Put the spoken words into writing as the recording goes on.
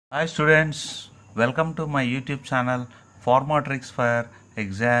Hi students, welcome to my YouTube channel Pharma Tricks for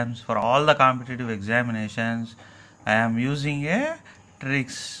exams for all the competitive examinations. I am using a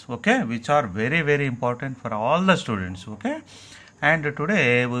tricks, okay, which are very important for all the students, okay. And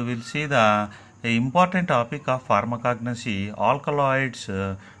today we will see the important topic of pharmacognosy, alkaloids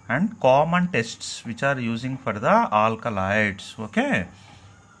and common tests which are using for the alkaloids, okay.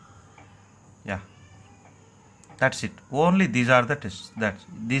 Yeah. That's it. Only these are the tests. That's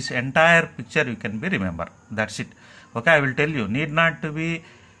this entire picture you can be remember. That's it. Okay, I will tell you. Need not to be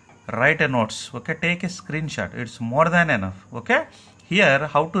write a notes. Okay, take a screenshot. It's more than enough. Okay. Here,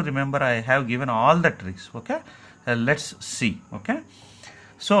 how to remember? I have given all the tricks. Okay. Let's see. Okay.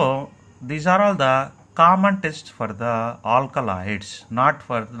 So these are all the common tests for the alkaloids, not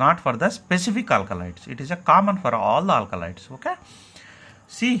for the specific alkaloids. It is a common for all the alkaloids. Okay.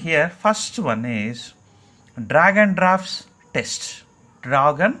 See here. First one is Dragondroffs test.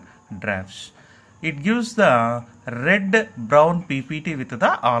 Dragondroffs. It gives the red-brown PPT with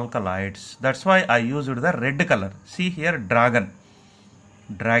the alkaloids. That's why I used the red color. See here, dragon.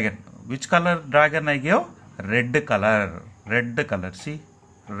 Which color dragon I gave? Red color. See,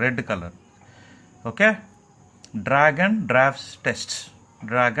 red color. Okay. Dragondroffs test.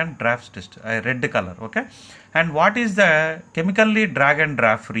 Red color. Okay. And what is the chemically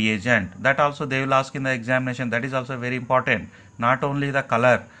Dragondroff reagent? That also they will ask in the examination. That is also very important. Not only the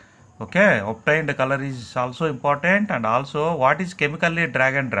color. Okay. Obtained color is also important. And also what is chemically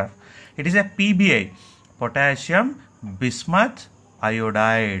Dragondroff? It is a PBI. Potassium bismuth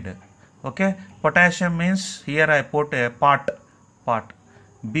iodide. Okay. Potassium means here I put a pot.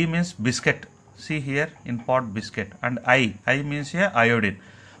 B means biscuit. See here in pot biscuit. And I means a iodine.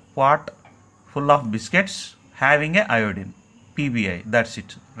 Pot full of biscuits having a iodine. PBI. That's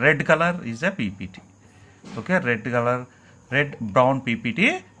it. Red color is a PPT. Okay. Red color, red brown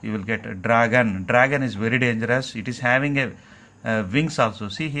PPT. You will get a dragon. Dragon is very dangerous. It is having a wings also.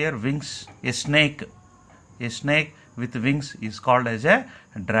 See here wings. A snake with wings is called as a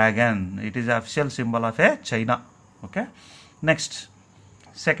dragon. It is the official symbol of a China. Okay. Next.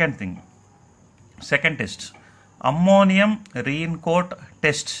 Second test. Ammonium raincoat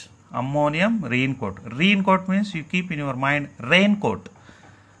test. Ammonium raincoat. Raincoat means you keep in your mind raincoat.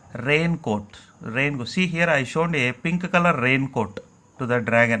 See here I shown a pink color raincoat to the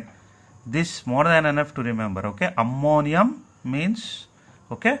dragon. This more than enough to remember. Okay. Ammonium means,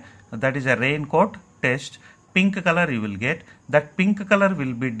 okay, that is a raincoat test. Pink color you will get. That pink color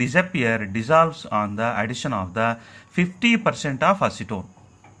will be dissolves on the addition of the 50% of acetone.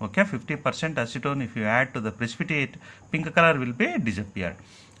 Okay, 50% acetone if you add to the precipitate, pink color will be disappeared.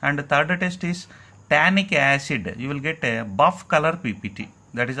 And the third test is tannic acid. You will get a buff color PPT.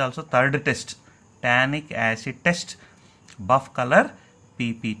 That is also third test. Tannic acid test, buff color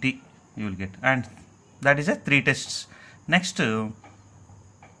PPT you will get. And that is a 3 tests. Next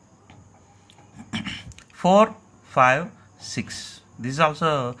 4, 5, 6. This is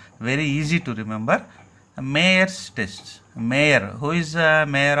also very easy to remember. Mayor's test. Mayor. Who is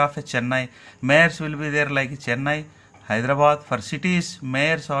mayor of Chennai? Mayors will be there like Chennai, Hyderabad. For cities,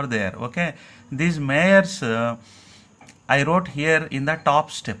 mayors are there. Okay. These mayors I wrote here in the top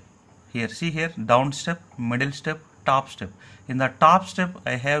step. Here, see here, down step, middle step, top step. In the top step,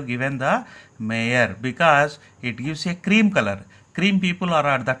 I have given the mayor because it gives a cream color. Cream people are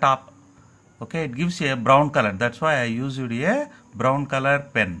at the top. Okay. It gives a brown color. That's why I used a brown color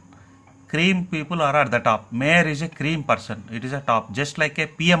pen. Cream people are at the top. Mayor is a cream person. It is a top. Just like a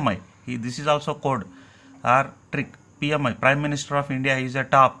PMI. This is also code or trick. PMI. Prime Minister of India is a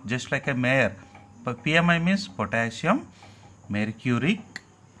top. Just like a mayor. But PMI means potassium mercuric.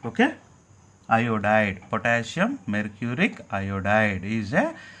 Okay. Iodide. Potassium mercuric iodide is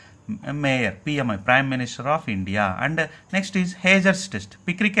a mayor. PMI. Prime Minister of India. And next is Hagers test.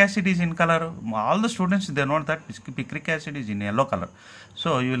 Picric acid is in color. All the students they know that picric acid is in yellow color.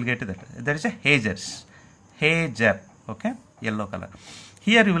 So you will get that. There is a Hagers. Hager. Okay. Yellow color.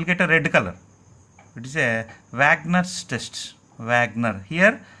 Here you will get a red color. It is a Wagners test. Wagner.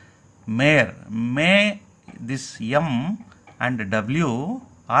 Here mayor. May this M and W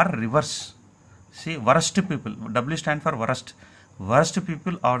are reverse. See worst people. W stand for worst. Worst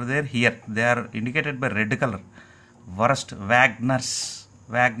people are there here. They are indicated by red color. Worst. Wagners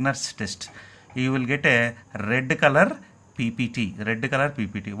test. You will get a red color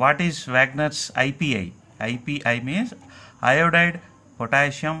PPT. What is Wagners IPI? IPI means iodide,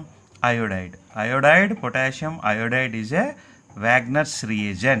 potassium, iodide. Potassium, iodide is a Wagners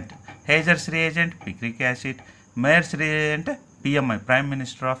reagent. Hagers reagent, picric acid. Mayer's reagent, PMI, Prime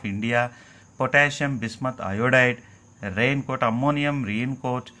Minister of India. Potassium bismuth iodide. raincoat, ammonium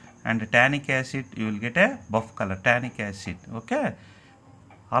raincoat, and tannic acid, you will get a buff color, tannic acid. Okay,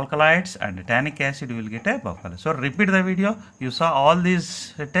 alkaloids and tannic acid, you will get a buff color. So repeat the video. You saw all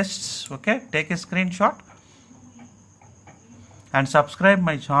these tests. Okay, take a screenshot and subscribe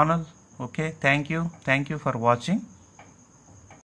my channel. Okay, thank you for watching.